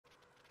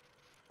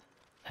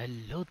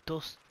Hello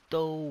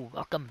dosto,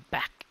 welcome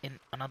back in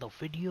another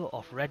video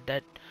of Red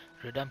Dead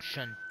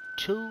Redemption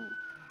 2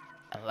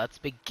 and let's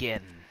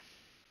begin.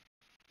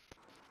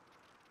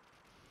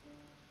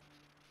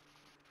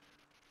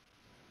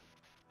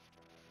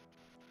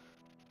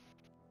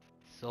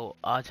 So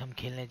आज हम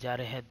खेलने जा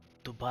रहे हैं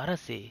दोबारा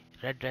से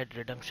Red Dead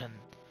Redemption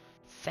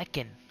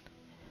 2.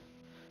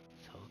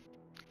 So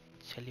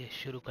चलिए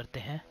शुरू करते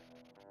हैं.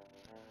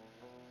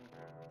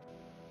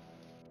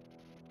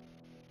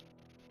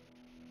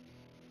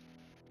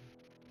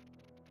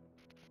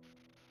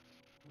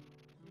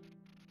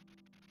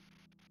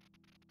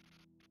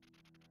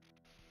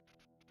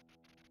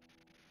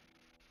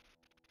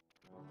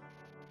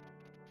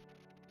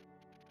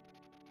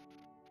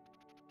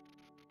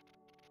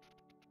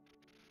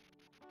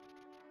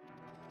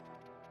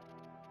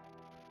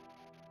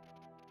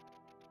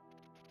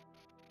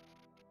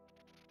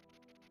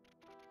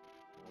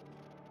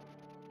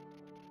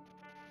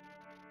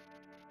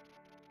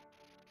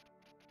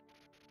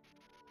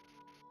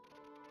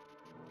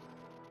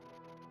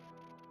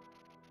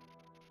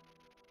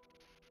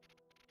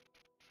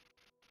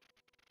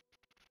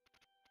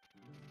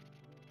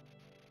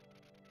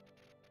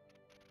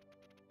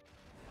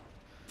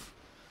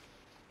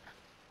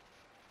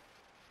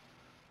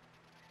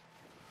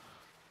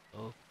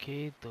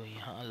 ओके तो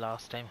यहाँ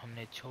लास्ट टाइम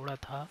हमने छोड़ा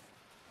था.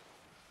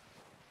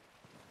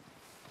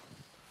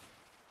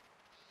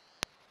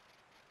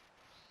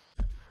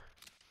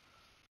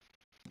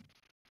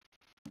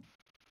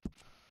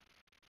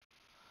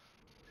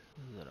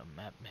 जरा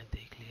मैप में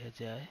देख लिया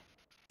जाए.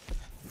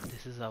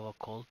 This is our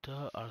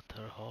Coulter,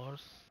 Arthur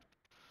Horse,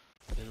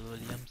 Bill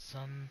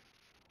Williamson,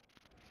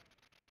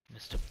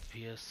 Mr.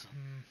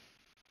 Pearson.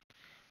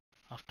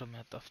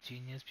 Aftermath of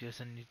Genius.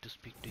 Pearson need to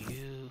speak to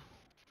you.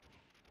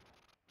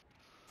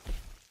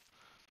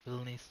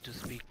 Bill needs to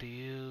speak to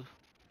you.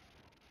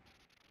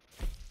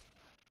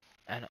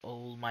 An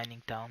old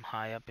mining town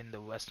high up in the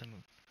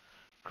western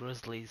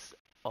grizzlies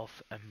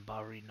of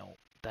Embarino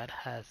that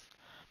has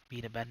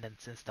been abandoned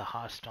since the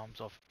harsh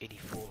storms of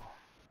 '84.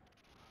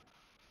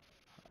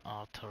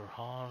 Arthur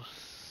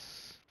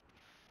Horse.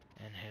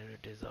 And here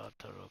it is,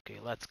 Arthur. Okay,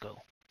 let's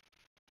go.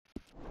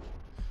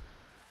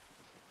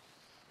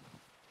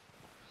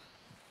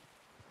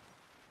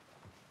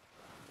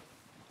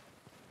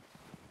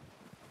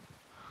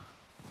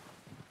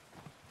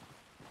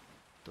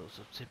 तो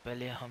सबसे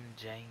पहले हम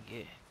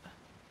जाएंगे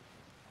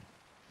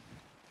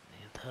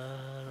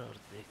इधर और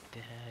देखते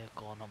हैं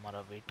कौन हमारा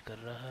वेट कर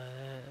रहा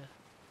है.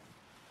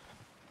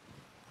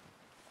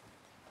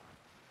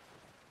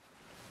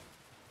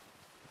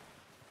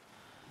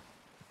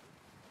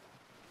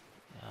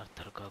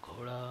 आर्थर का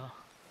घोड़ा.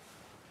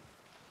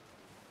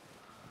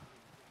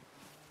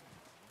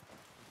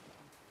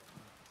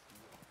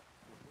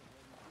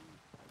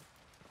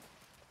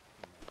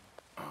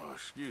 Oh,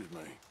 excuse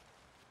me.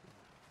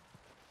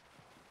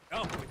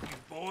 Up with you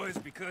boys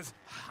because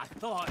I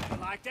thought you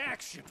liked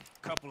action.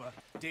 Couple of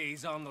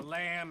days on the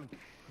lam,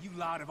 you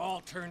lot have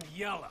all turned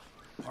yellow.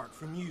 Apart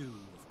from you,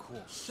 of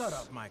course. Shut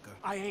up, Micah.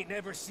 I ain't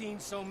never seen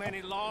so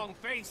many long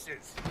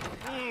faces.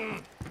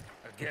 I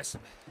guess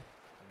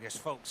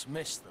folks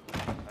miss them.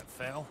 That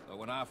fell. But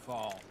when I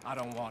fall, I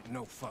don't want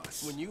no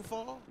fuss. When you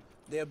fall,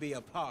 there'll be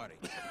a party.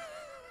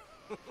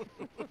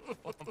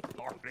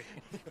 Party.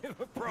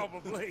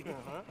 Probably.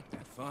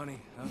 That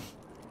funny, huh?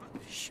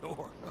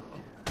 Sure.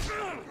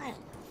 I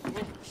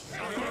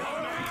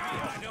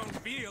don't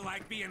feel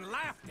like being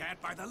laughed at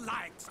by the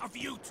likes of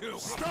you two.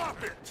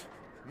 Stop it!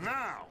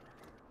 Now!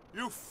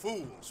 You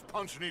fools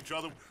punching each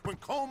other when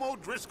Como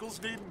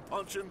Driscoll's needing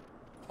punching.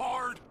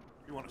 Hard!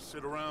 You want to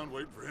sit around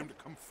waiting for him to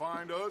come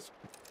find us?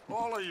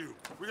 All of you,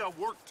 we got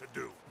work to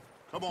do.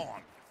 Come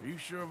on. Are you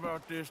sure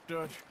about this,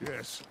 Dutch?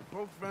 Yes.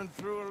 Folks been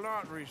through a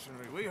lot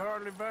recently. We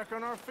hardly back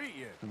on our feet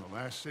yet. And the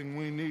last thing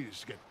we need is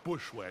to get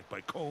bushwhacked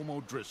by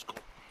Como Driscoll.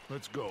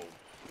 Let's go.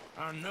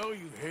 I know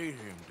you hate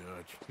him,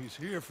 Dutch. He's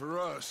here for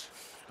us.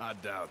 I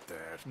doubt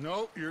that.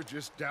 No, you're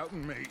just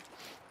doubting me.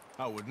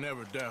 I would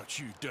never doubt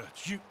you,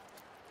 Dutch. You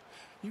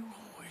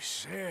always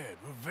said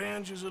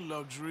revenge is a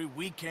luxury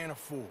we can't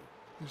afford.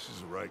 This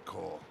is the right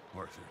call,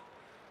 Arthur.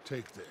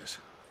 Take this.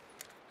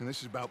 And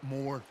this is about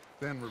more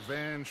than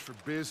revenge for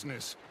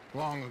business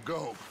long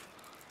ago.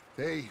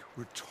 They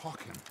were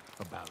talking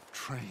about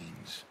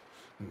trains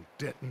and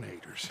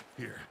detonators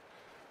here.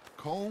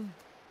 Colm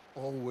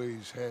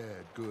always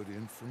had good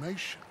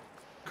information.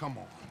 Come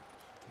on.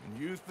 And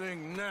you think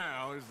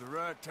now is the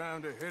right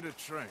time to hit a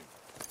train?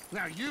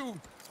 Now you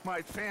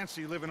might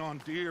fancy living on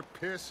deer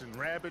piss and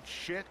rabbit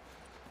shit.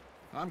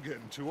 I'm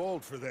getting too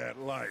old for that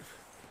life.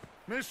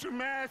 Mr.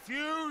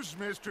 Matthews,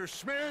 Mr.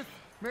 Smith,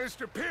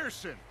 Mr.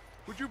 Pearson,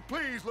 would you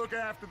please look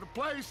after the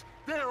place?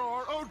 There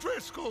are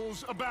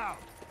O'Driscolls about.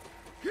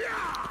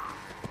 Yeah!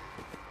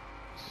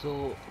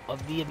 So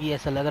अभी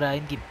ऐसा लग रहा है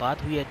इनकी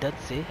बात हुई है Dutch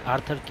से,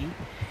 आर्थर की,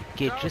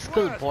 कि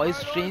ड्रिस्कल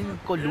बॉयज ट्रेन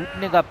को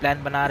लूटने का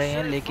प्लान बना रहे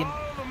हैं, लेकिन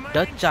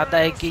डच चाहता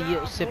है कि ये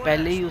उससे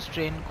पहले ही उस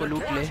ट्रेन को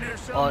लूट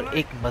ले और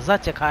एक मज़ा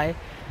चखाए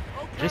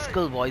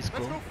ड्रिस्कल बॉयज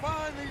को.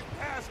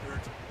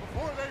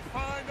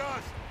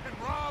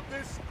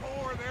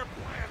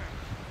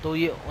 तो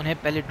ये उन्हें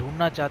पहले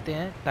ढूंढना चाहते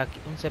हैं ताकि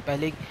उनसे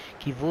पहले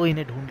कि वो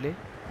इन्हें ढूंढ ले।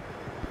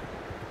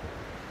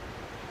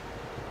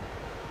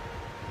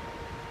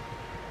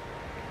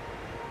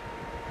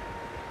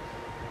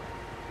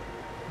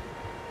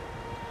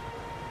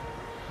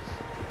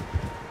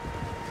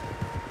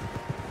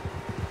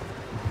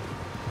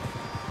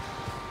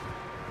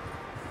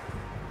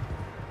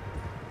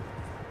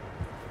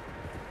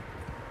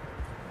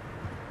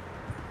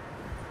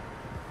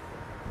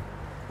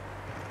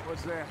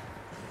 What's that?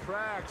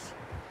 Tracks.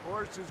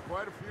 Horses,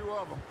 quite a few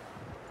of them.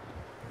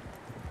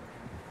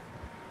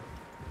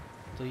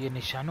 तो ये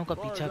निशानों का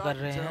As far पीछा as I कर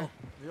can रहे हैं। tell,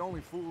 the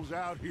only fools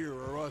out here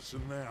are us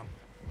and them.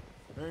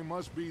 They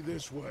must be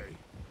this way.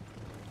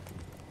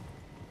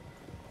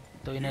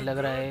 तो इन्हें You लग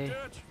रहा good, है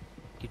Dutch?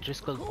 कि Of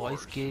ड्रिस्कल बॉयज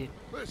course. के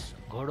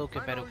Listen, घोड़ों के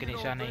I पैरों know के you don't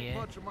निशान है think ये।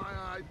 much of my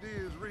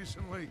ideas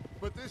recently,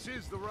 but this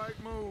is the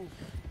right move.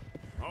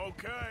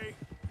 Okay.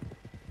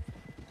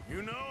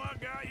 You know I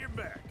got your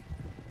back.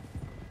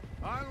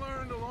 I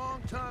learned a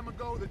long time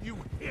ago that you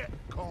hit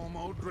Colm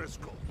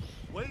O'Driscoll.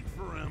 Wait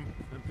for him,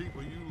 and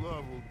people you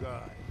love will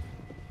die.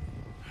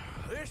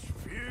 This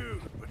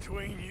feud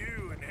between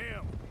you and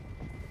him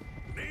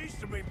needs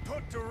to be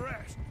put to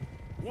rest,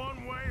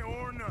 one way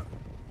or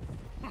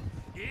another.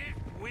 It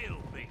will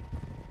be.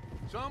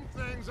 Some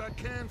things I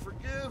can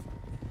forgive,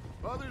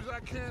 others I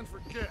can't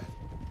forget.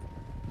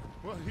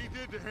 What he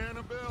did to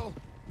Hannibal,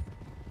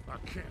 I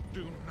can't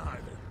do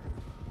neither.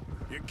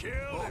 You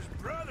killed his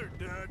brother,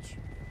 Dutch.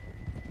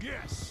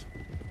 Yes,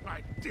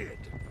 I did.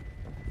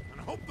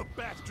 And I hope the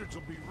bastards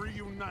will be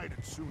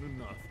reunited soon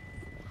enough.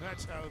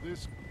 That's how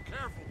this...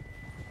 Careful!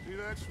 See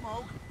that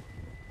smoke?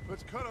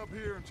 Let's cut up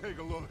here and take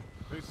a look.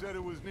 They said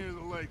it was near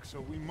the lake,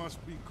 so we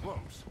must be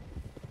close.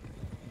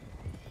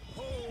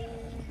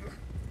 Hold.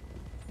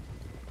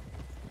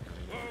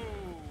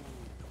 Whoa.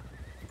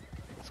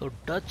 So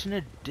Dutch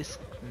ने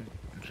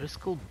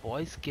Driscoll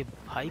boys के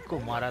भाई को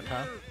मारा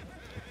था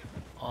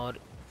और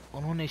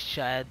उन्होंने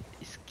शायद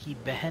इसकी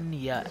बहन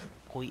या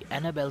कोई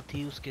एनाबेल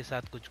थी उसके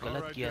साथ कुछ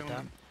गलत Alright, किया था।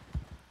 gentlemen.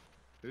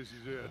 This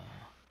is it.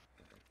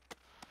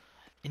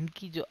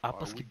 इनकी जो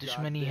आपस Are की we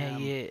दुश्मनी है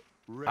goddamn ये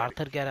ready?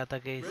 आर्थर कह रहा था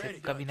कि इसे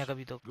Ready, कभी ना Dutch.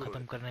 कभी तो Good.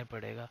 खत्म करना ही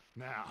पड़ेगा,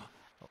 Now,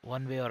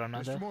 वन वे और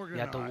अनदर। Morgan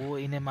या तो and I, वो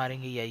इन्हें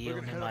मारेंगे या ये we're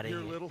gonna उन्हें head up here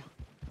a मारेंगे। little,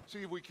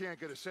 see if we can't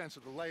get a sense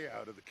of the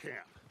layout of the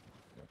camp.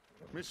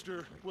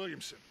 Mr.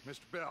 Williamson,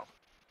 Mr. Bell,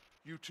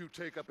 you two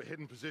take up a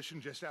hidden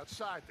position just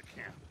outside the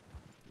camp.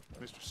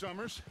 Mr.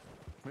 Summers,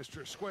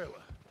 Mr.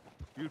 Escuela,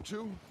 you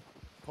two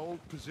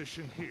hold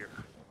position here.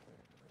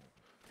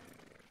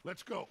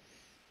 Let's go.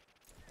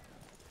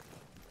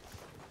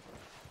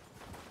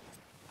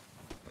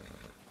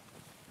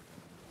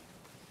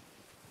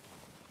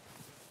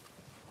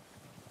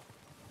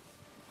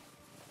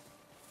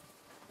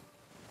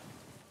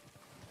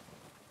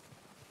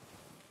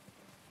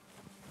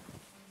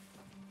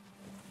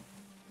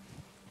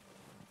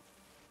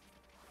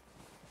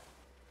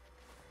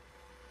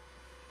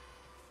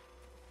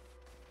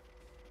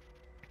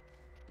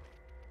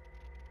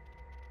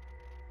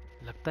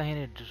 लगता है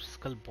इन्हें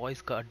Driscoll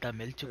boys का अड्डा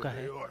मिल चुका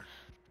There है। they are.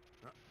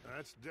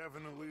 That's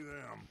definitely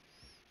them.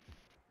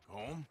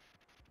 Home?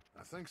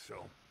 I think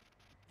so.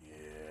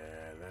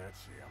 Yeah,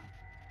 that's him.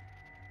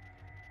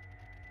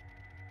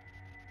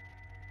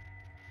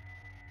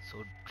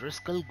 So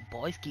Driscoll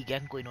boys की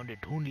gang को इन्होंने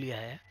ढूंढ लिया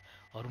है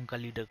और उनका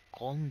लीडर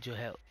कॉम जो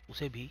है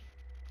उसे भी।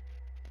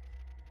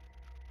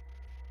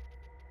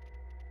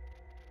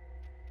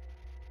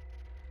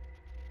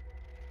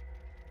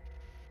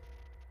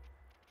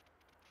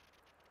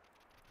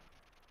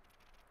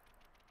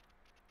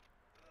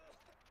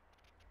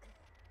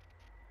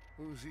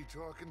 Who's he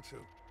talking to?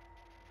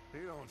 He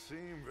don't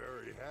seem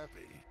very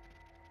happy.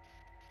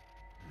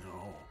 No.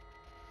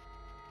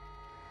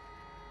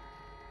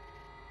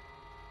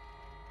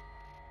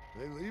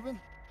 They leaving?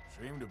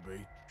 Seem to be.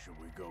 Should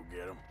we go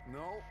get him?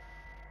 No.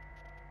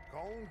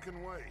 Colin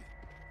can wait.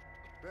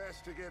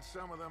 Best to get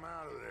some of them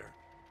out of there.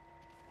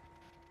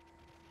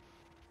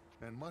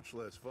 And much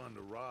less fun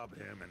to rob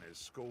him and his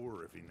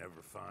score if he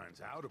never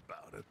finds out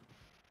about it.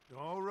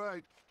 All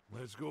right,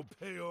 let's go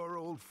pay our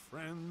old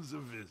friends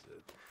a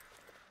visit.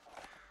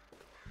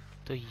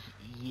 तो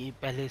ये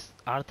पहले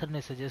Arthur ने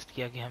suggest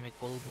किया कि हमें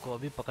कॉल्म को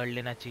अभी पकड़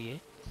लेना चाहिए,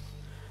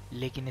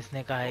 लेकिन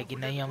इसने कहा है कि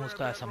नहीं, हम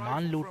उसका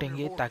सामान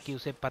लूटेंगे ताकि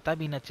उसे पता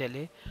भी न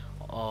चले,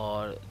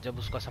 और जब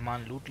उसका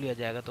सामान लूट लिया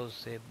जाएगा तो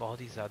उससे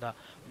बहुत ही ज़्यादा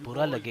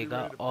बुरा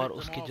लगेगा और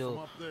उसके जो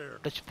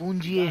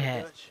टचपूंजिए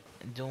हैं,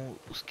 जो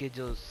उसके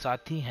जो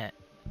साथी हैं,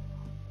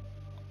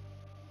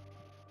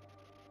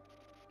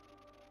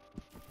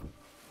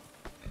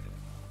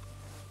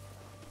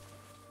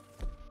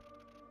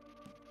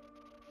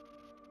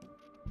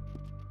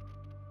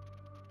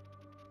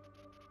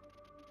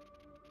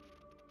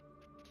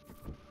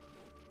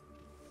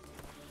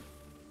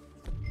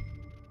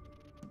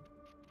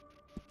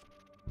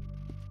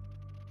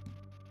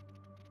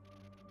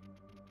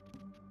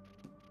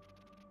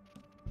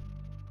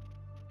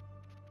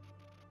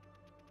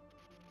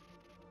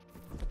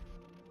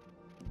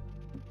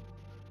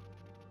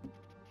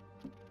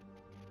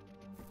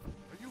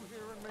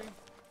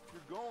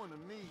 going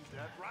to need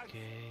that, right?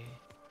 Okay.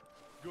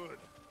 Good.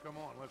 Come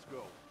on, let's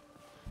go.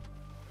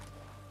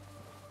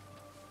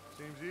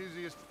 Seems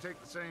easiest to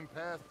take the same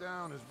path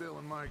down as Bill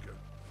and Micah.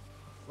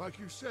 Like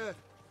you said,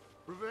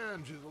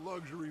 revenge is a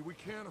luxury we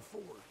can't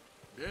afford.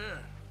 Yeah,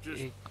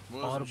 just एक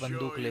और wasn't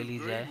बंदूक sure ले you Lee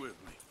agreed जाए. with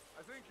me.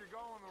 I think you're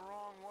going the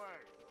wrong way.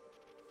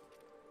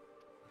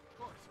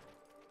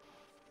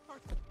 Arthur.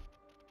 Arthur.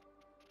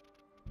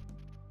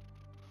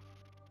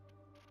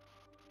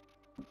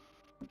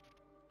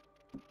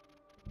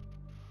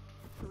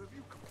 Have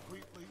you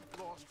completely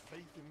lost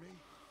faith in me?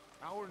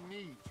 Our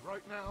needs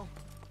right now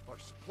are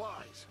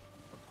supplies,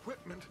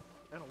 equipment,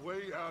 and a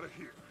way out of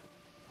here.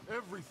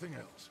 Everything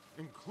else,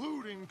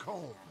 including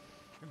Combe,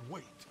 can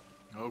wait.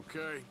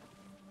 Okay.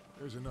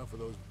 There's enough of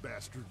those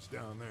bastards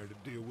down there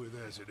to deal with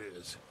as it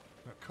is.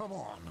 Now come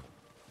on.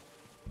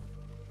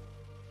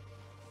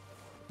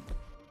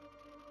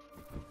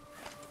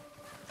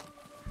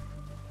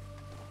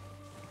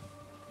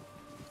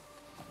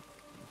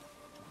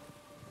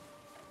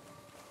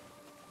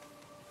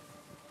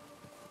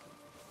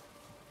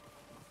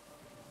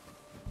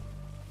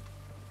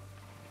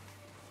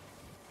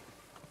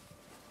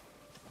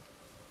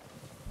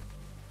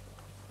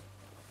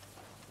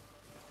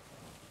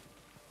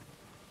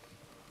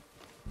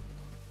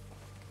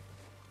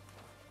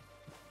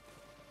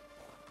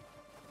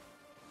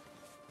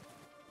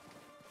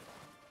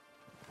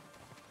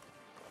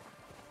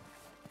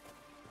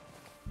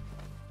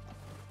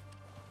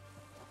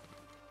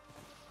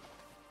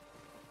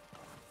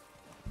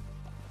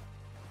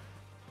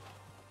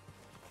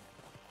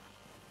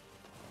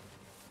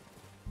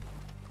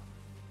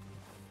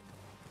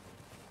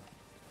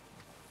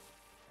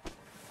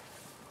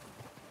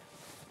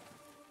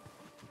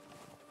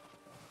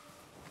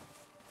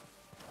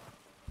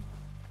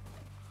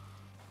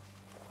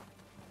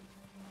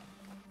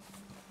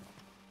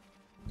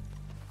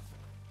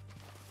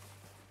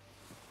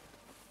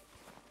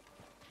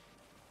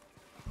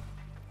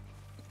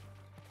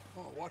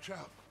 Oh, watch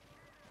out.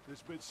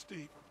 This bit's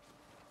steep.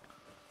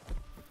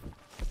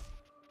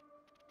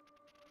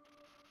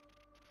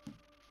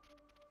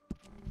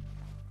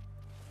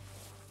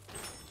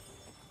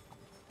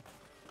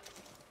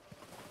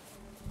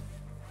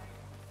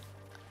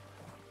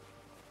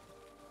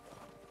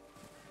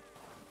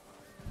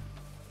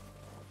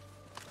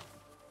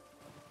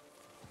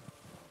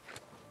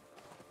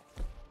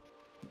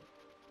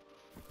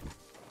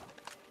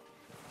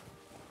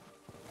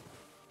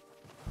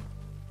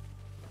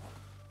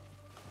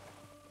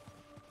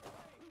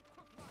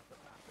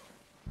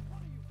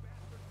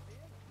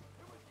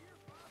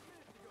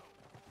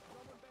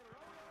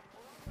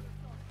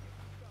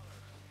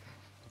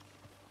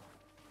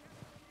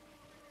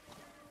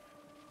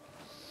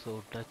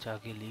 सोटा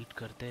आगे lead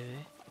करते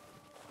हुए.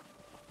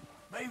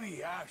 Maybe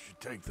I should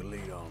take the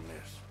lead on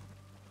this.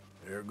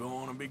 They're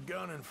going to be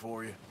gunning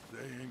for you.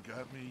 They ain't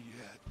got me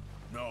yet.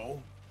 No,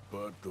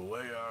 but the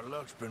way our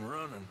luck's been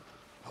running.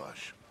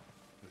 Hush.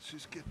 Let's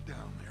just get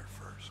down there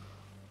first.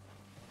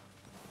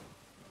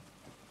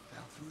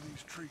 Down through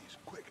these trees,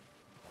 quick.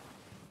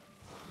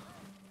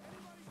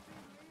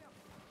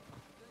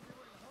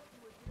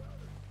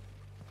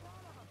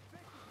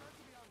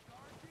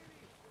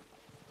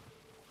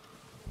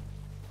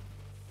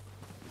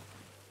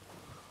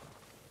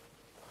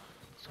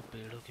 सो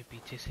पेड़ों के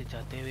पीछे से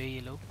जाते हुए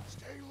ये लोग.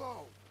 Stay low.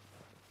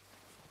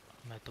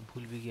 मैं तो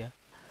भूल भी गया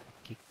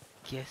कि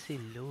कैसे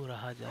लो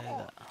रहा Come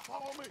जाएगा. on,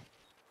 follow me.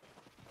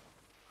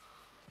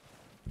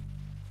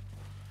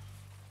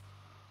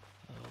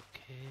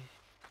 Okay.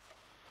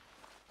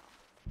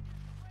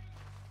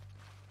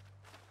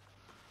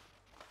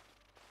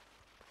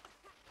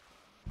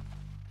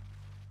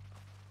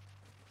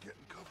 Get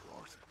in cover,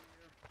 Arthur.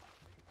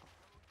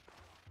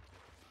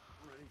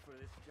 Ready for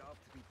this job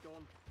to be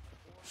done.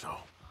 So,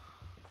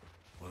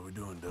 what are we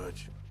doing,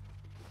 Dutch?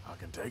 I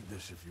can take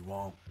this if you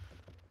want.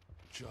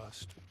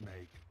 Just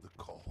make the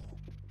call.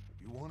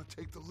 You want to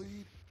take the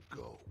lead?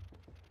 Go.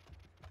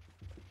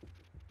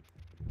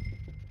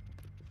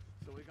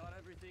 So we got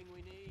everything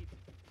we need.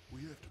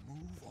 We have to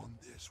move on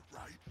this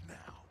right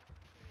now.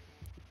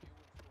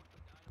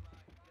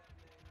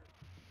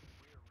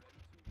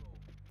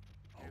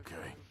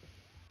 Okay.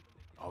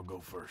 I'll go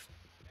first.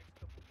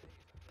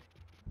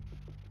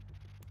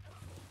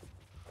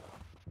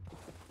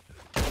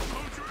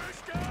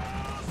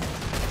 O'Driscolls!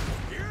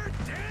 You're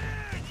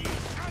dead, you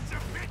sons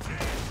of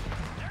bitches!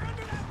 They're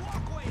under that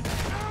walkway!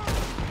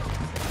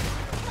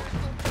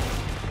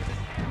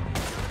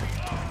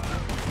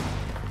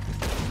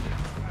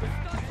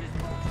 Dutch's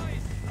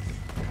boys!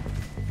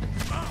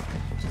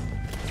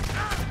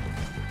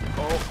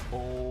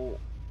 ओ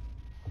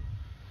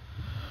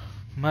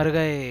मर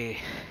गए.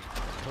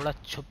 थोड़ा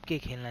छुप के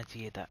खेलना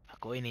चाहिए था.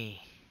 कोई नहीं.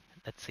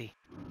 लेट्स सी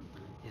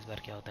इस बार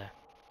क्या होता है.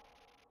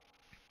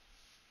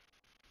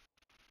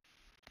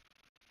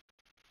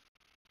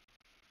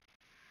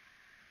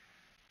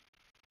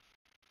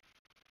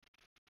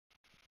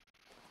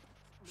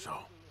 So,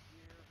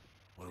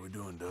 what are we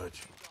doing,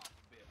 Dutch?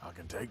 I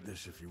can take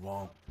this if you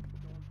want.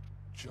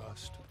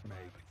 Just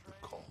make the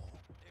call.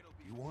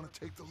 You want to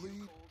take the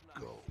lead?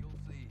 Go. You'll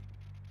see.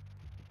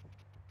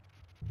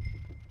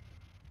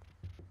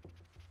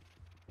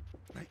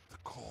 Make the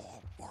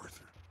call,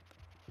 Arthur.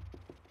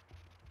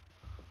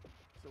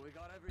 So we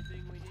got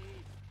everything we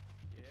need.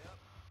 Yep.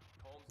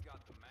 Holmes got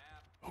the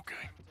map. Okay,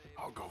 timetable,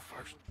 I'll go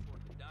first. for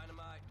the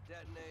dynamite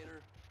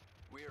detonator.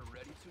 We are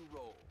ready to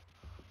roll.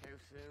 How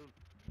soon?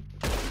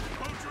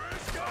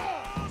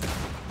 O'Driscoll!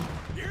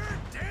 You're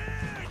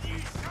dead, you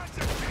sons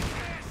of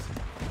bitches!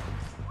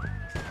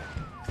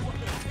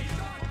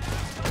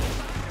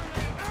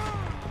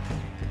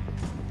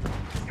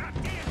 God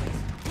damn it!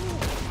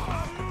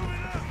 I'm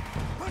moving up!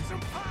 Put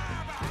some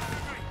fire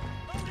behind me!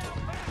 Slow down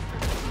faster!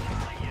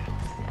 Where are you?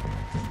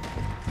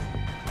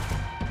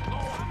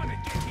 Oh, I'm gonna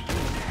get to you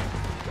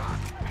next! God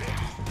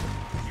damn!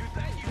 You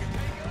think you can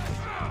take us?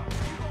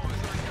 You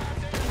boys are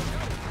goddamn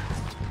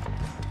jokers!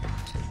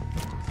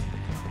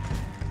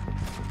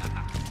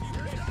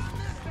 You're done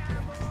this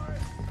time,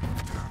 boys!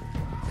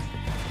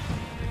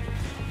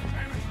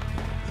 Damn it!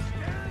 Stay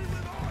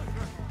with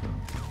Arthur!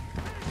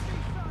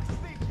 Finish these sons of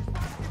bitches!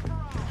 Watch it for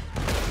all!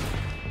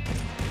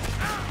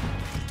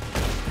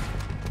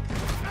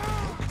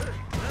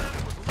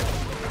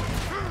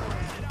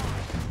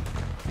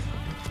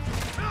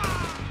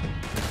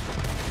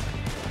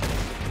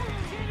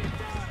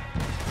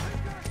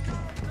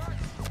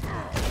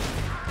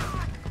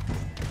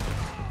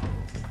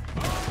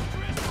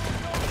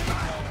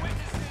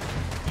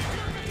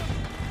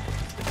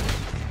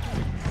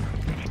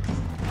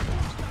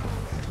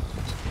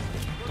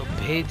 तो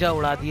भेजा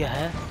उड़ा दिया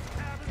है।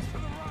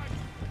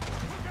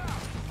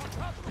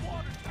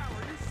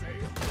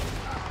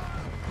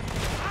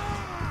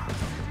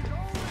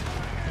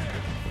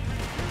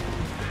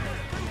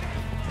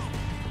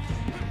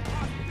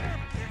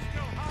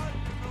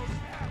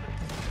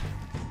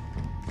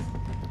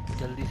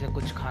 जल्दी से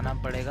कुछ खाना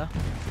पड़ेगा।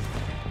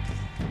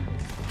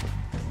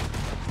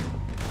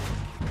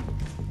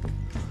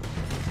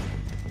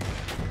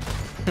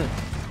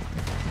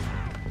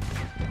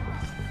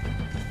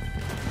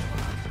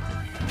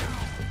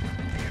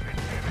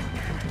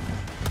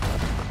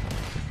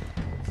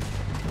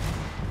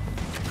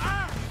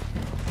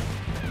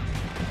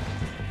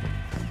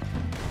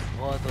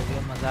 बहुत हो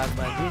गया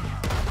मजाकबाजी।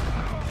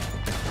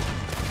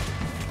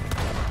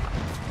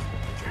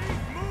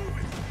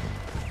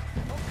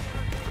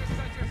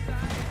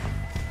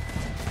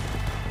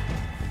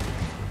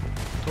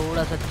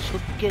 थोड़ा सा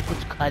छुप के कुछ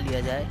खा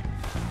लिया जाए।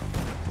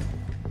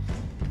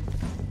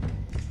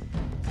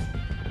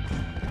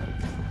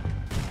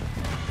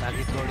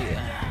 ताकि थोड़ी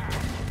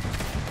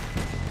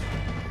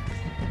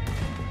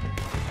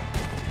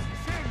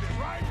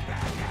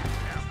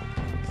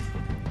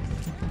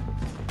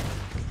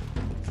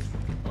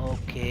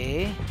okay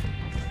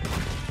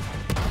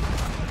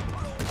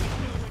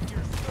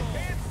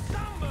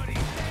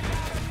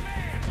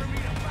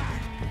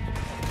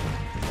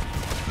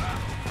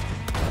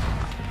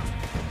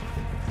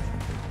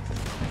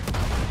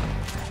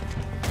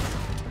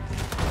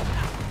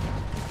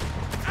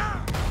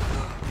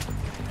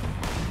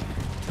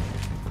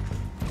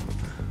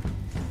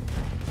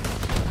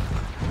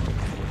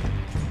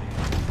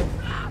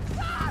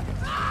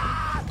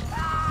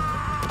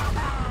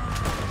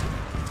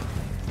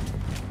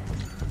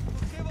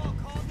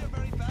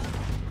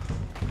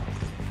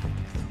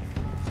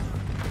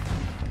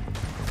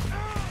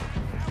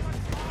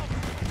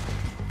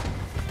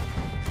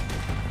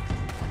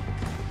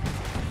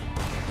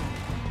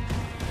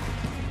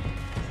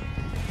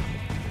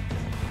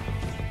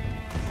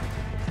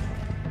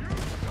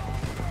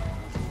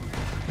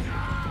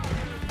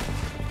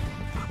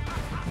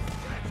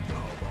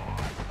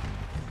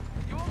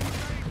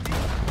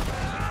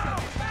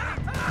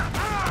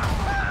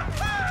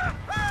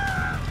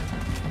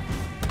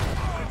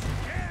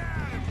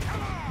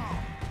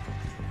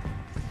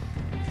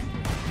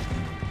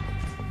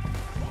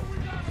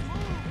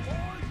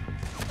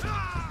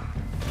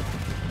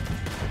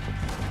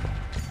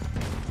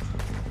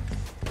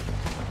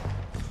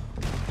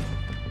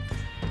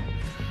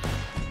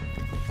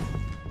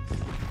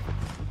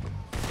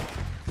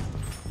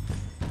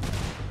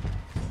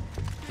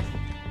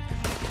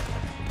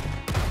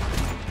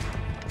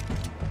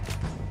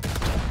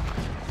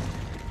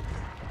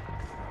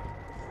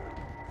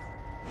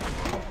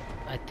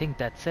I think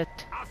that's it.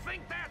 I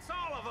think that's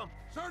all of them.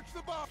 Search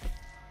the box.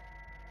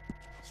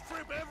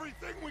 Strip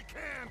everything we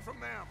can from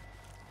them.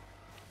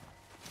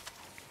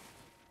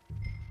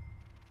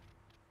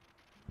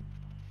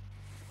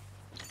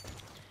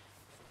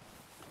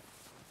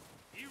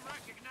 You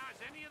recognize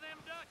any of them,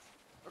 Dutch?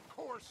 Of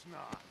course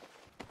not.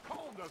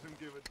 Colm doesn't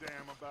give a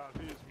damn about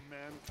his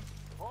men.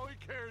 All he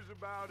cares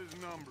about is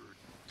numbers.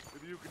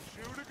 If you can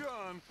shoot a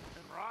gun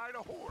and ride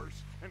a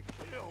horse and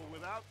kill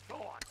without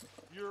thought,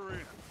 you're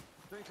in.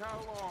 Think how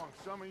long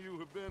some of you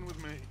have been with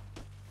me.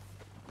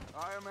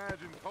 I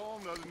imagine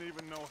Colm doesn't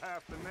even know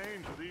half the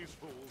names of these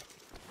fools.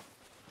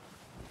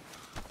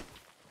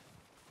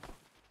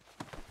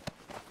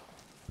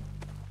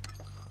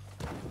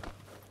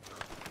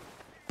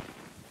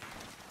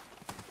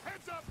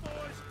 Heads up,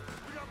 boys!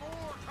 We got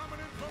more coming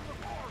in from the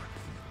forest!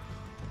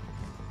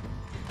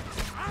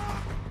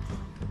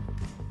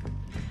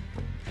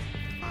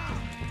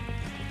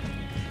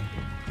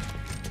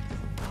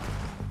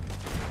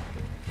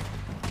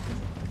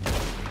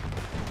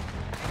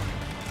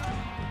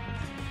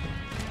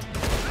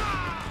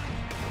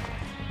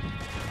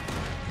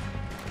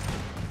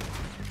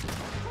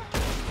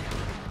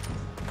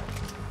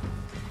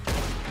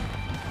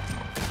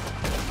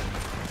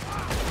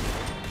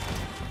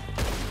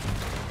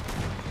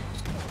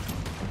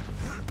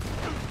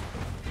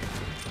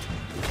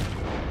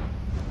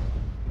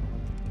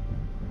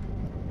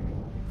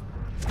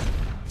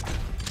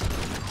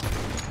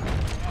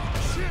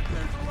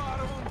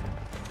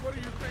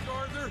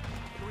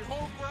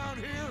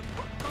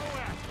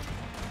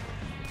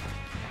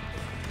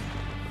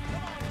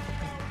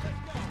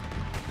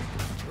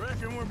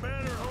 Reckon we're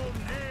better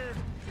holding here.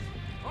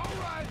 All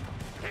right,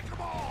 pick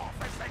them off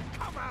as they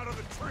come out of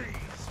the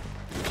trees.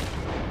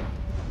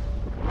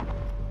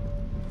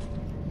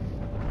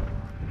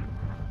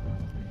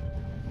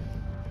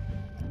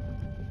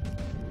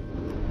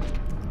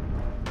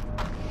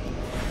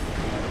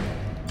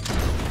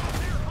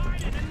 They're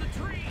hiding in the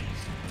trees.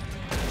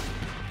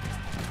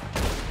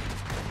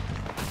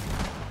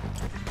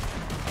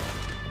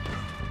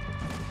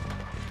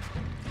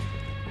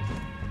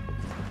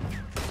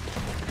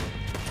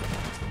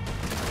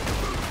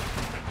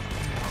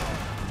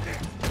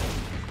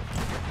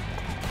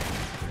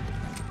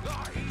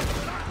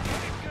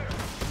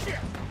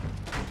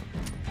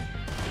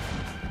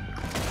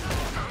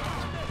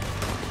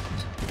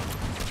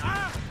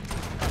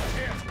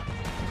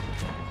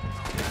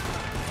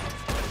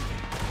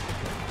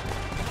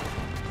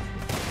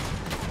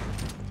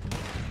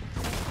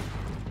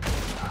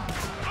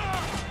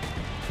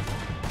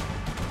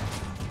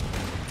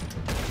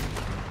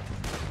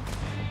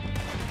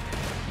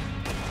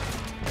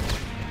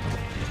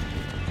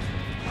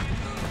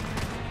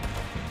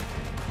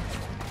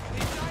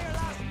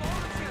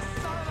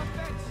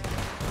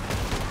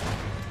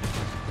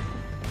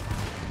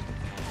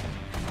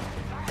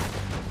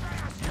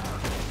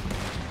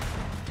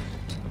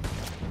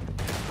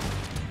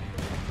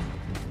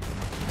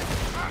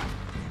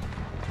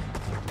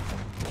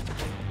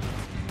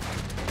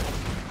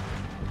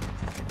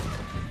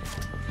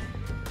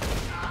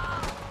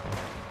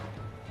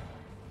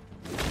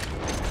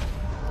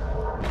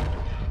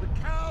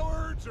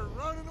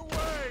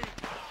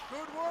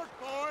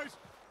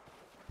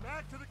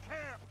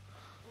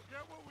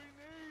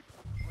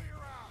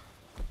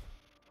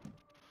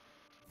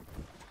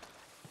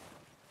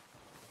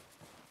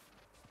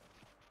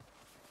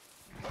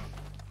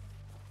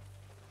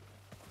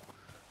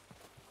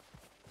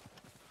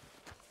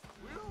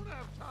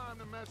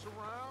 Mess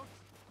around.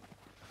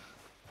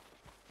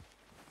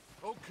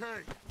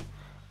 Okay,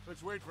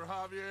 let's wait for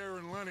Javier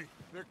and Lenny.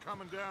 They're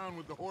coming down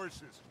with the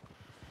horses.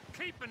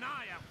 Keep an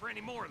eye out for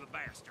any more of the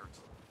bastards.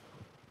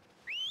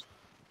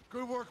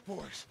 Good work,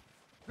 boys.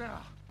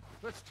 Now,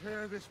 let's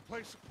tear this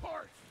place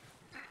apart.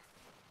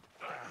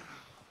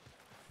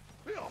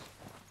 Bill,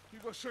 you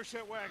go search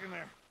that wagon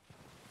there.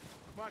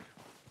 Mike,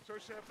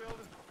 search that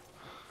building.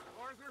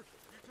 Arthur,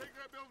 you take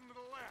that building to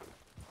the left.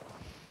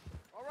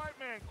 All right,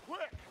 man,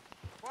 quick!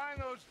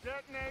 Find those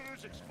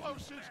detonators,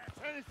 explosives,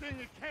 anything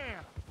you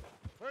can.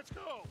 Let's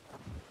go.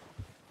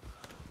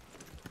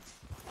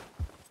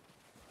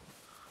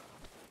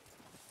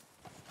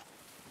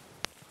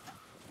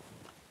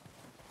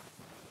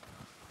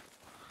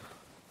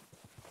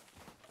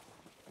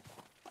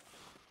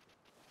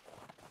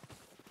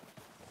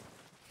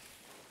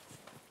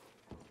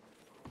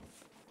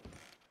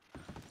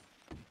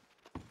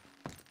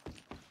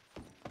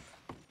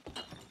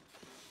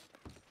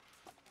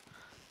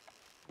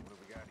 What do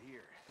we got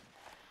here?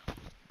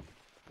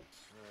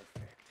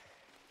 Perfect.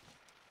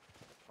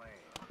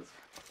 Plans.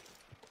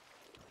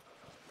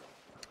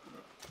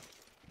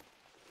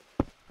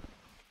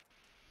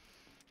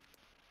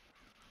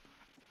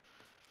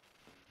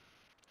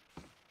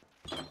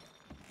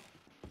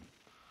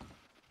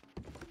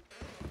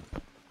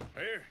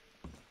 Here.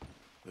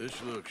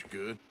 This looks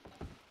good.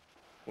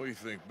 What do you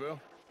think, Bill?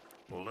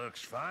 Well,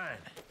 looks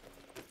fine.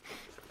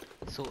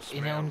 सो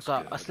इन्हें उनका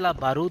असला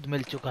बारूद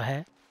मिल चुका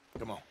है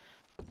Come on.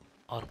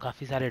 और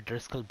काफी सारे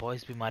Driscoll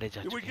boys भी मारे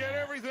जा Did we चुके get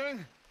हैं।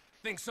 everything?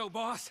 Think so,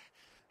 boss?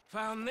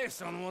 Found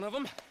this on one of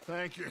them.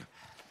 Thank you.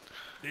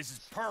 This is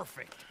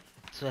perfect.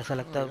 सो ऐसा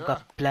लगता है उनका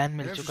प्लान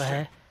मिल चुका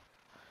है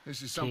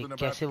This is कि something about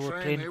कैसे the वो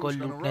train ट्रेन they को was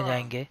gonna लूटने rob.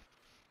 जाएंगे।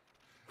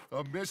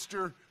 Of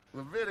Mr.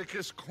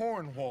 Leviticus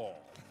Cornwall.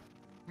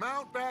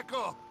 Mount back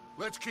up.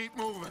 Let's keep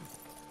moving.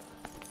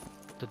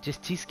 तो जिस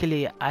चीज के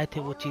लिए आए थे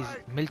वो चीज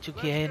मिल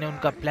चुकी है, इन्हें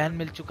उनका प्लान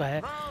मिल चुका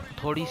है।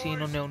 थोड़ी सी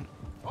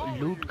इन्होंने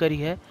लूट करी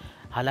है,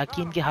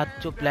 हालांकि इनके हाथ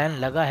जो प्लान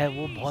लगा है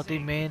वो बहुत ही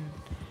मेन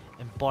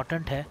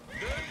इम्पोर्टेंट है,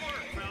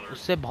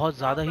 उससे बहुत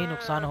ज़्यादा ही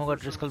नुकसान होगा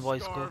ड्रिस्कल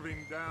बॉयज़ को।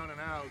 Starving down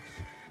and out.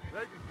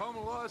 They can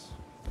pummel us.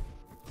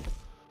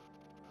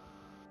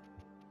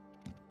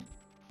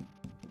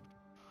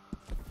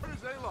 What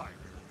is they like?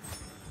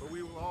 But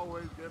we will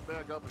always get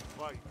back up and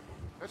fight.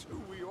 That's who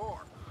we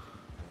are.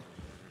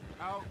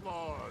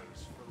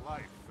 Outlaws for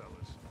life,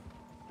 fellas.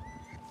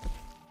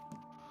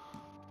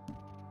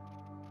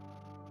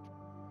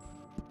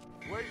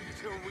 Wait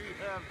until we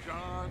have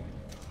John,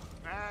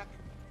 Mac,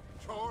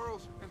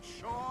 Charles, and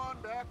Sean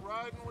back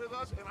riding with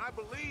us, and I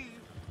believe,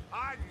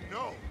 I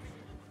know,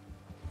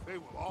 they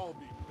will all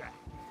be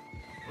back.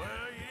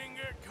 Well, you didn't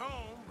get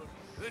Combe, but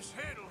this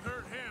hit'll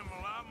hurt him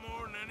a lot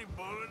more than any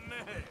bullet in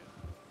the head.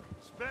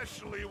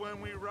 Especially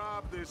when we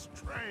rob this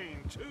train,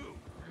 too.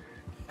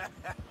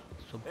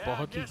 तो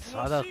बहुत ही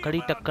ज़्यादा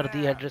कड़ी टक्कर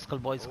दी है Driscoll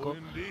boys को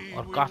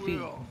और काफ़ी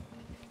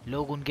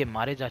लोग उनके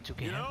मारे जा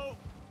चुके हैं।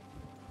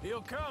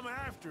 He'll come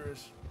after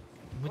us.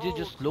 मुझे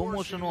जो स्लो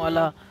मोशन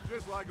वाला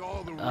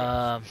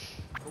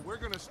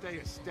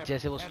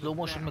जैसे वो स्लो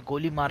मोशन में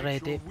गोली मार रहे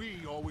थे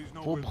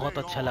वो बहुत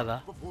अच्छा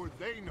लगा।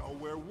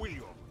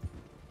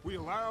 We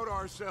allowed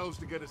ourselves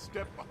to get a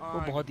step वो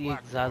behind बहुत in ही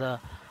एक ज़्यादा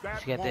Blackwater.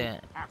 That कहते won't हैं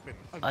happen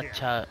again.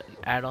 अच्छा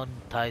एड ऑन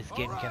था इस All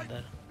गेम के right,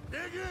 अंदर।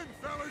 dig in,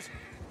 fellas.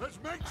 Let's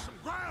make some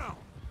ground.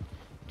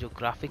 जो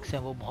ग्राफिक्स हैं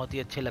वो बहुत ही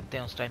अच्छे लगते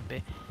हैं उस टाइम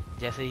पे,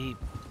 जैसे ही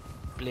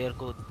प्लेयर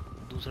को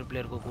दूसरे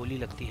प्लेयर को गोली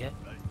लगती है।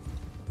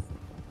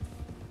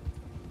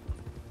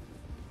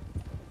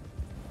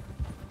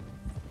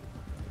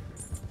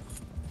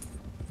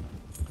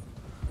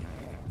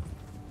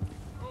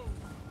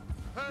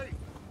 Hey,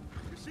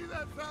 you see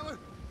that fella?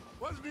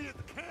 Wasn't he at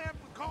the camp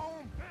we call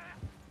him?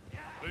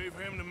 Leave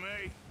him to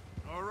me.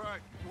 All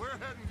right, we're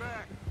heading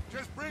back.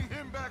 Just bring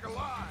him back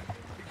alive.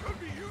 He could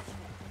be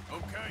useful.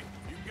 Okay,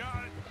 you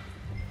got it.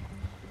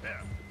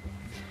 Yeah.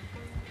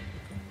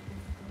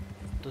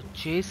 तो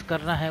chess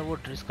करना है वो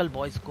Driscoll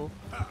boys को।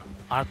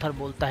 Arthur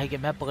बोलता है कि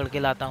मैं पकड़ के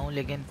लाता हूँ,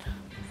 लेकिन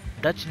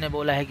डच ने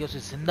बोला है कि उसे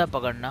जिंदा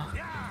पकड़ना।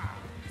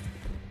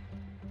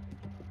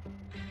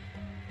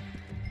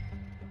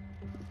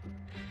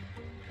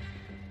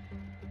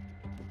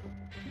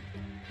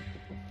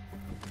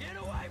 Get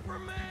away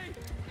from me!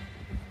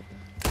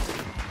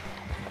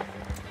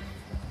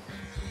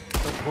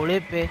 तो घोड़े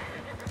पे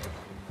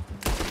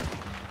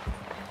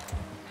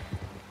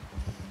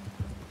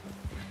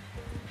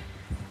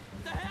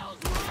The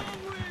hell's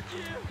wrong with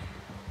you?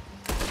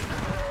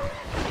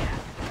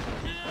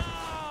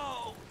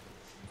 No!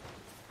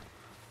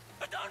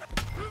 I don't.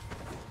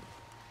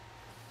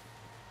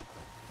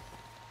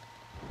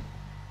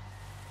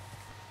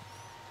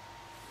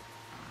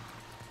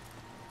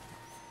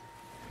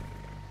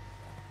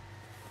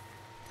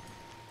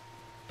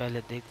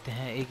 पहले देखते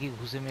हैं, एक ही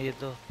घुसे में ये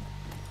तो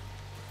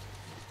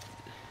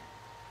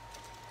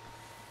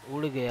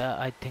उड़ गया।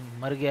 आई थिंक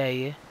मर गया है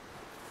ये।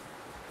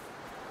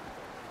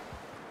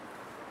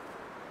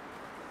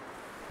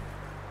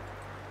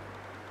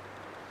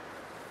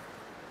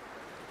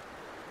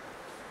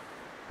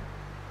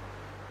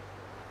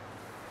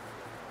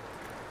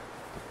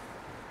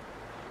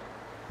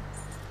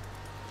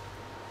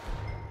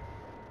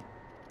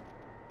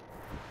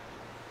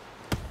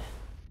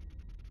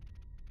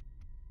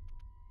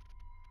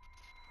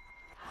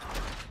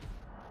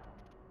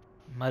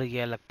 मर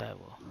गया लगता है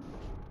वो,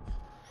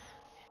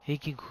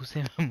 एक ही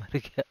घूसे में मर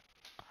गया।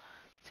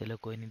 चलो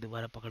कोई नहीं,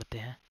 दोबारा पकड़ते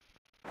हैं।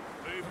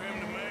 Leave him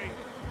to me.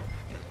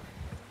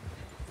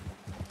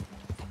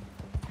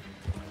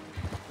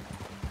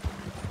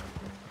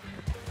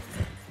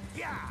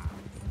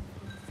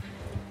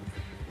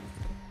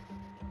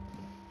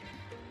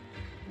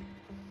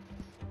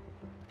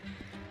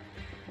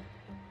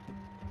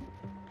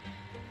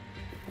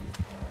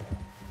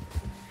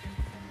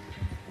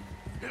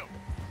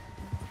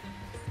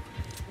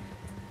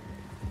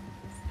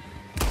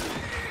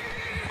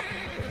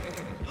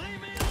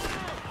 Leave me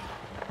alone!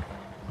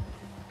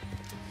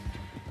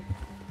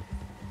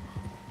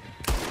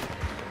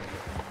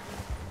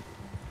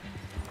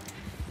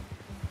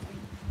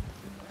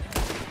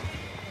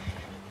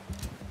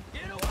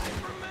 Get away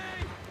from me!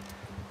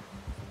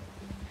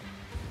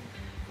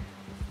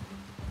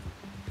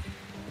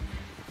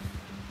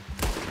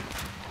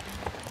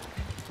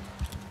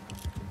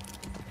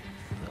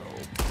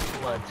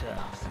 बचा।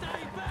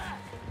 Stay back!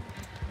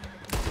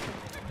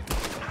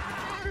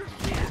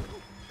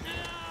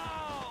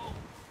 No!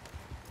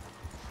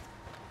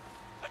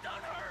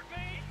 Don't hurt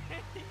me!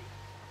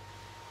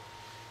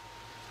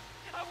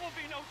 I won't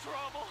be no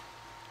trouble.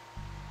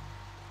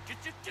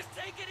 Just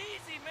take it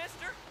easy,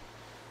 mister.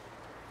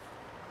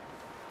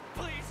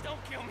 Please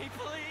don't kill me,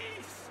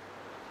 please.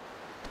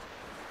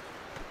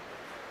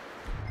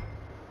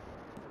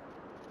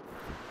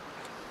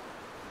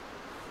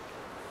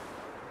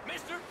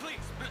 Mister,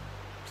 please.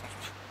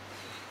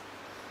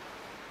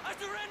 I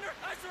surrender!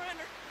 I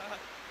surrender!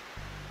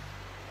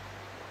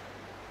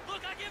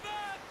 Look, I give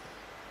up!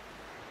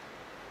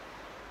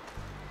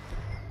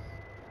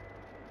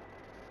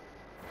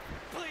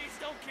 Please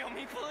don't kill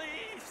me,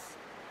 please!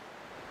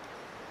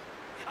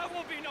 I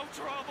won't be no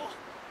trouble!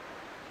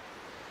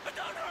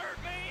 Don't hurt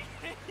me!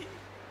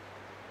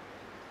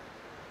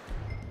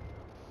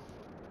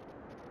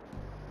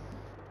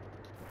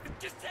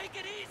 Just take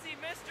it easy,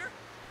 mister!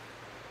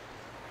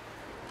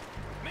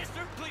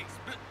 Mister, please!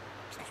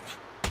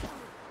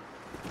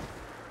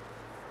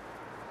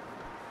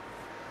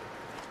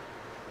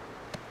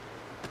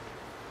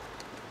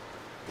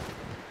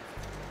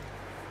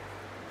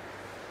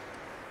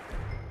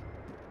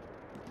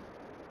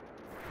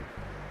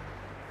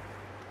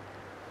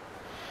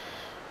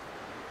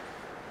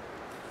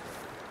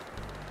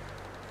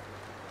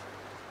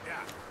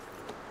 Yeah.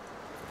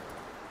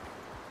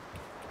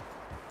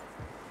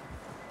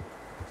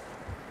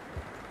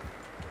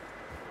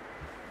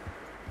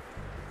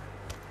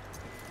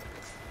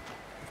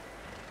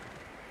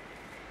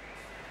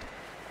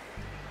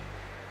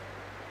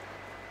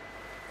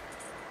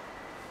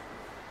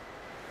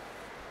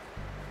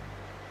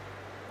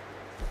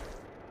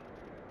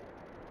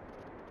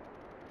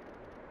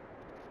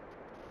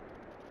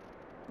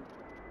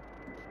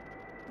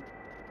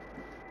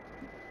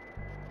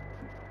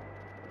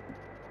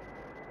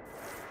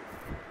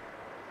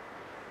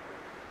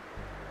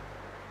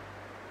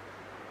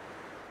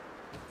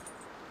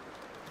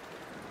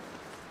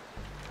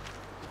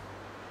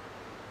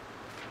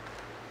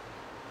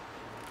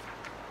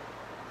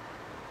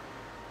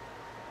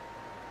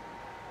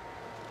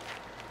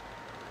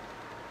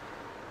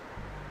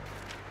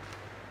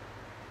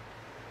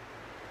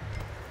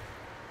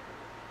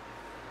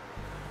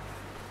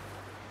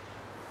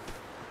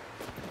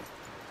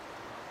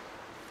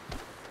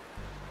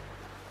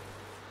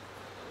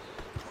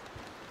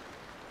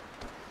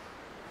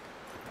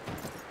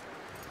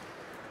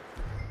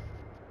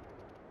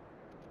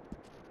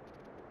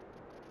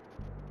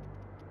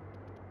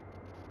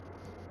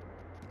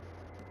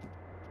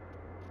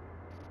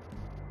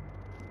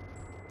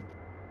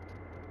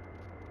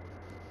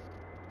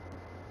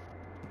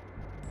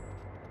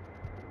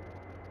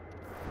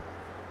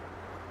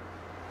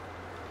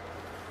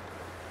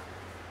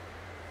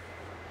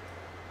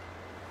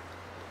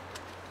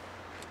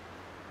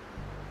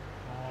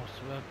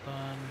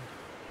 weapon.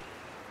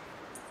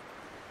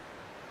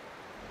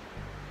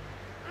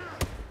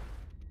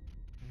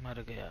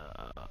 मर गया.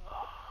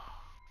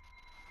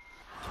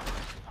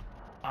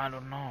 I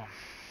don't know.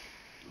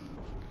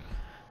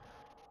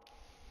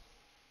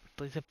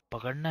 तो इसे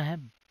पकड़ना है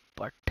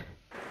but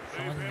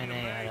समझ में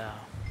नहीं आ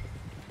रहा.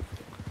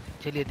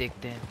 चलिए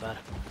देखते हैं इस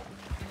बार.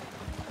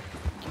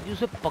 क्योंकि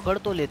उसे पकड़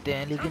तो लेते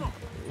हैं लेकिन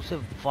उसे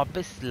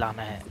वापस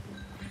लाना है.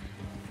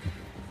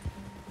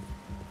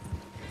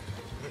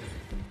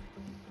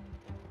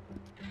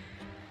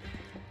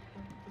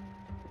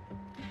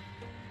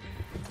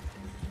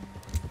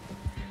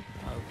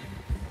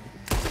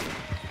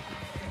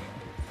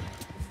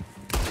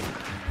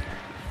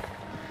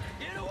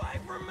 Get away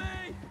from me!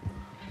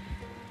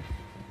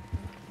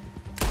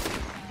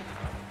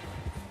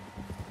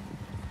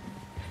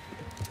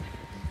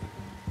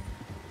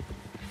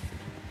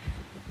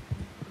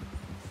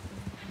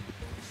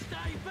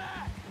 Stay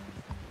back!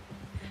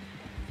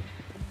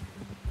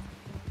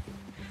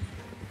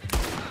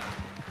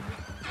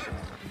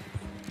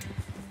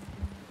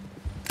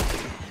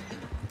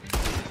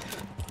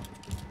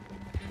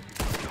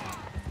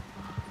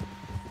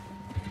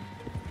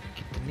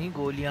 कितनी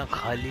गोलियां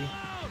खा ली.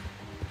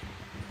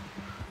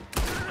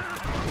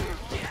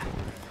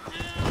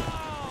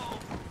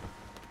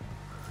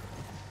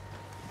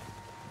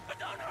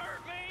 Don't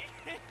hurt me!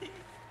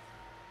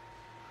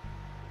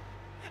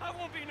 I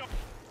won't be no...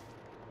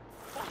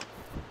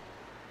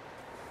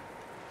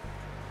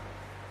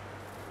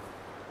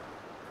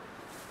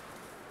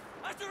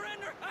 I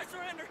surrender! I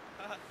surrender!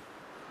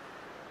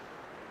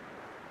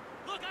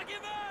 Look, I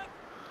give up!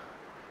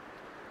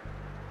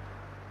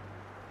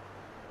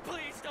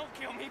 Please don't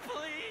kill me,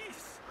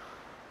 please!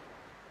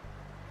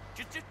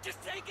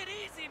 Just take it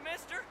easy,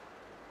 mister!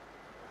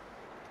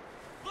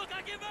 Look,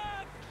 I give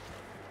up!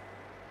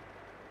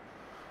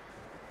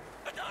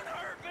 Don't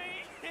hurt me!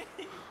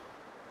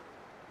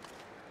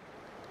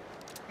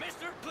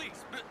 Mister, please!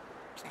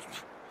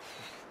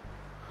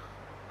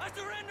 I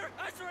surrender!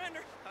 I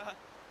surrender!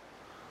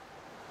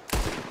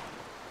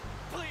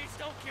 Please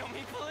don't kill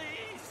me,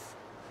 please!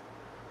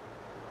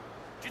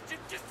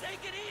 Just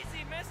take it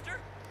easy, mister!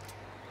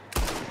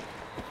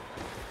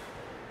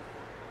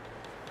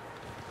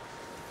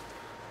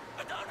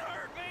 Don't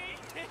hurt me!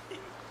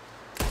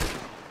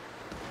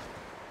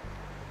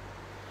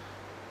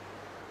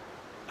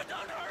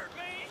 Don't hurt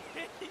me!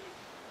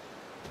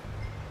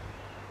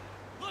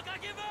 Look, I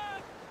give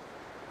up!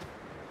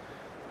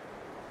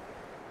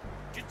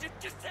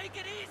 Just take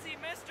it easy,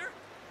 mister!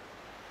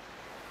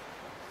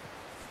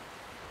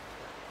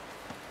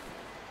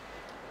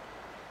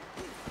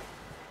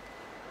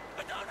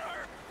 Don't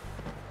hurt!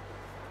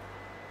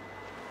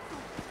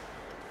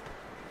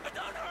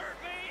 Don't hurt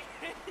me!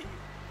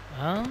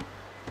 हाँ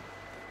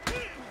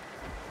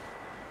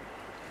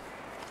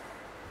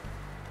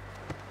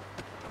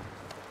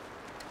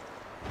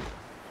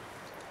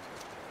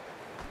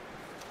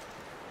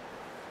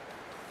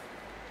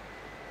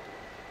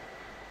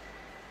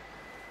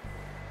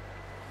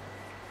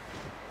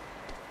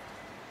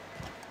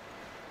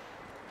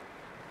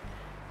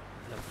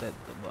लगता है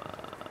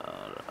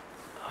दोबारा.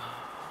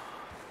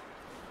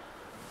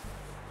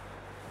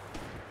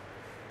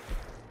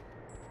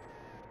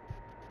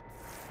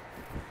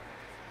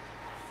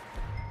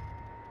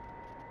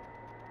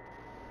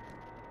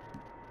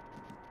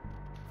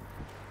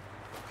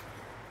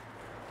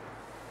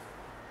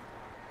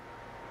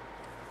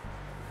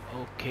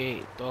 Okay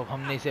तो अब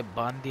हमने इसे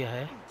बांध दिया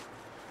है.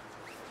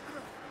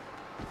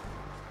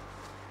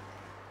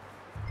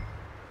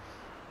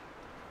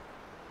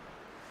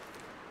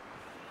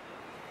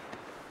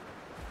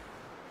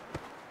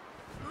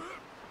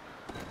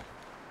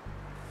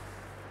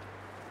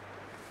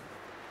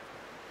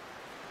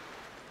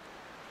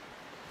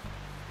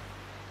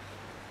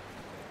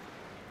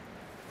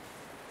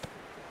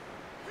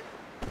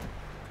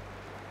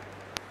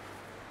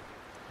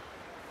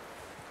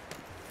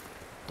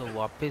 तो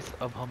वापस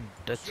अब हम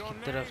डच की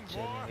तरफ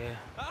चलेंगे.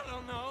 I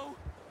don't know.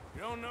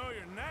 You don't know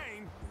your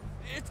name?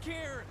 It's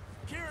Kieran.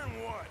 Kieran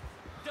what?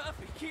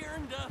 Duffy.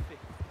 Kieran Duffy.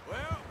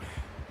 Well,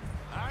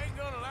 I ain't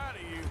gonna lie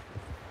to you.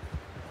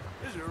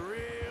 This is a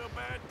real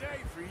bad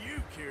day for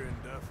you, Kieran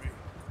Duffy.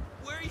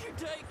 Where are you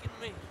taking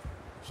me?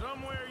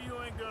 Somewhere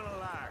you ain't gonna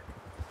like.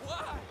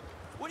 Why?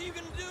 What are you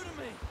gonna do to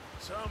me?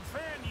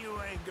 Something you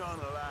ain't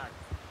gonna like.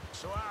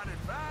 So I'd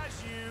advise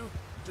you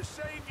to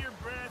save your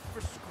breath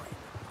for screaming.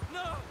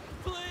 No,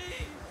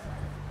 please!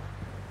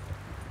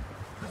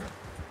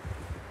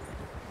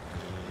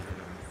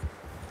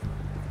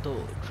 तो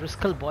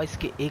Driscoll boys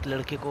के एक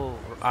लड़के को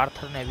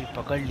Arthur ने अभी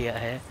पकड़ लिया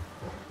है.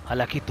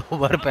 हालांकि 2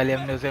 बार पहले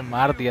हमने उसे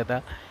मार दिया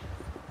था.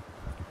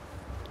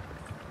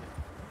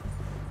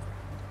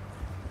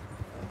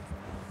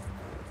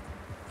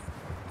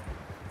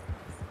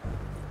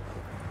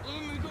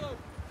 Let me go.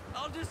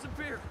 I'll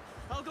disappear.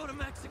 I'll go to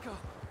Mexico.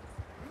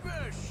 You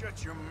better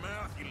shut your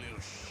mouth, you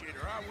little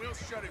shitter. I will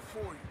shut it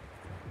for you.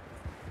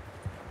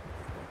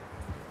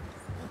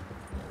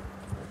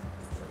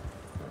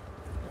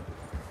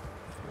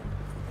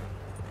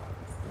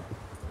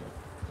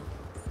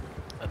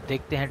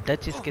 देखते हैं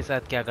डच इसके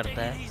साथ क्या करता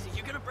Take it है। easy.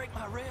 You're gonna break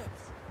my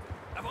ribs.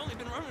 I've only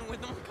been running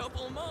with them a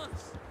couple of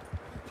months.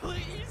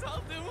 Please,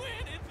 I'll do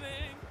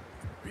anything.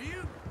 Are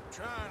you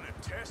trying to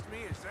test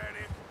me? Is that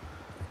it?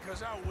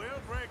 Because I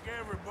will break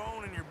every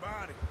bone in your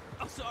body.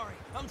 I'm sorry.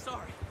 I'm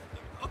sorry.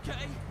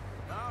 Okay?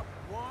 Not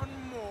one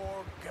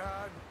more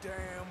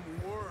goddamn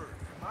word.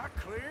 Am I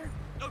clear?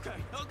 Okay.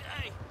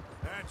 Okay.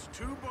 That's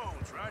 2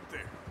 bones right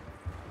there.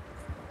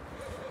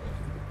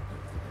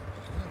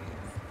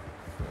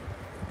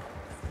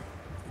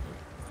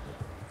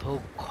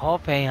 तो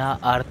खौफ है यहाँ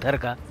Arthur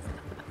का।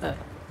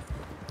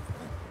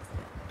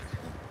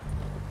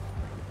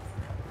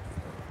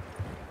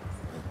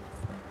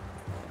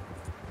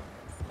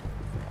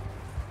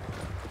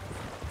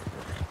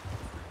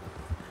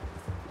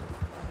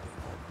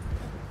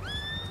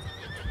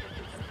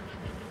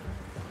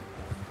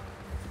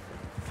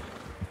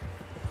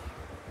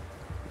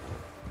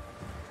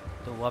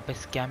 तो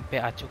वापस camp पे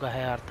आ चुका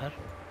है Arthur.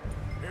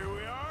 Here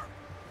we are,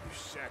 you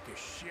sack of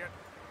shit.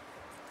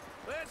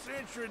 Let's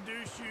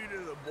introduce you to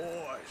the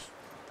boys.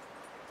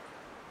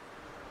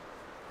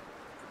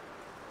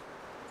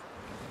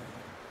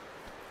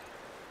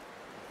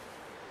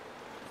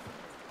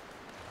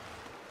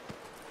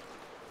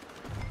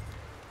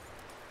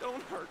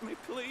 Don't hurt me,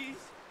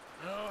 please.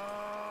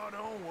 Oh,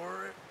 don't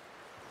worry.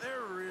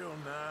 They're real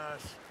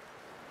nice.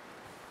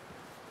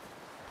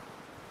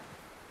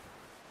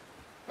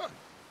 Huh,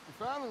 you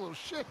found a little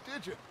shit,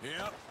 did you?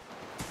 Yep.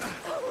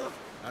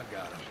 I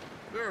got him.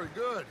 Very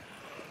good.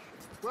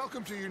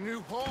 Welcome to your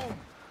new home.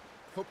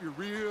 Hope you're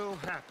real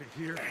happy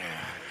here.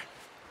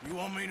 You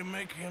want me to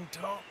make him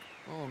talk?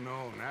 Oh, no,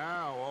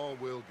 now all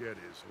we'll get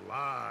is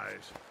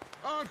lies.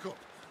 Uncle,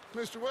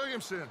 Mr.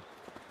 Williamson,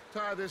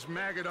 tie this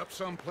maggot up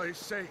someplace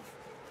safe.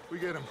 We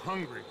get him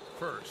hungry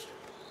first.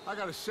 I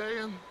got a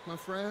saying, my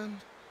friend.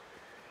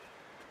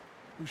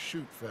 We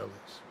shoot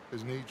fellas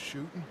as need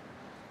shooting,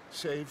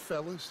 save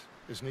fellas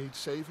as need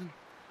saving,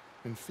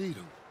 and feed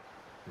 'em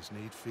as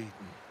need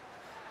feeding.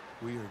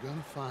 We are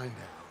gonna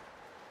find out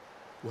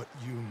what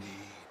you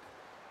need.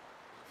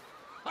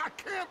 I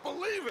can't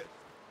believe it!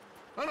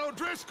 An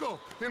O'Driscoll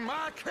in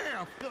my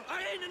camp! I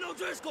ain't an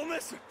O'Driscoll,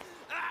 mister.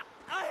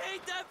 I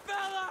hate that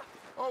fella.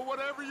 Oh,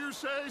 whatever you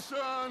say,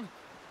 son.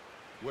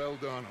 Well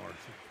done,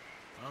 Arthur.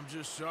 I'm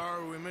just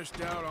sorry we missed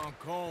out on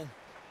Colm.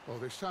 Oh,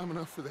 there's time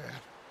enough for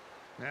that.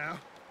 Now,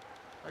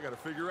 I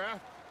gotta figure out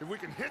if we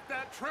can hit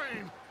that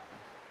train.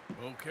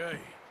 Okay.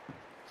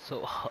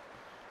 So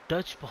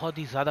Dutch बहुत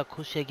ही ज़्यादा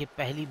खुश है कि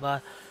पहली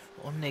बार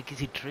उनने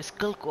किसी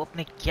Driscoll को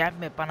अपने कैंप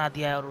में पना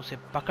दिया है और उसे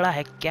पकड़ा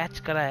है, कैच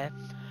करा है,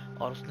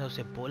 और उसने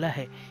उसे बोला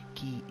है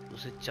कि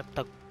उसे जब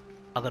तक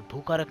अगर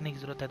भूखा रखने की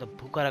ज़रूरत है तो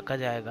भूखा रखा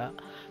जाएगा,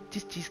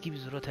 जिस चीज़ की भी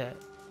ज़रूरत है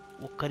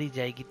वो करी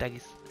जाएगी ताकि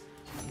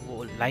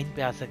वो लाइन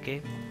पे आ सके।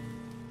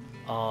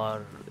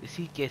 और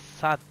इसी के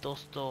साथ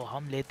दोस्तों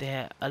हम लेते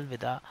हैं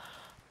अलविदा।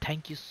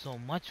 Thank you so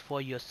much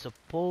for your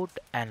support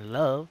and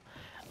love,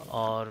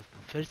 और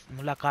फिर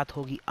मुलाकात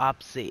होगी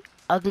आपसे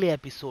अगले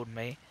एपिसोड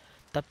में।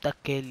 तब तक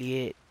के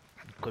लिए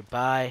गुड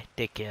बाय,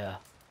 टेक केयर।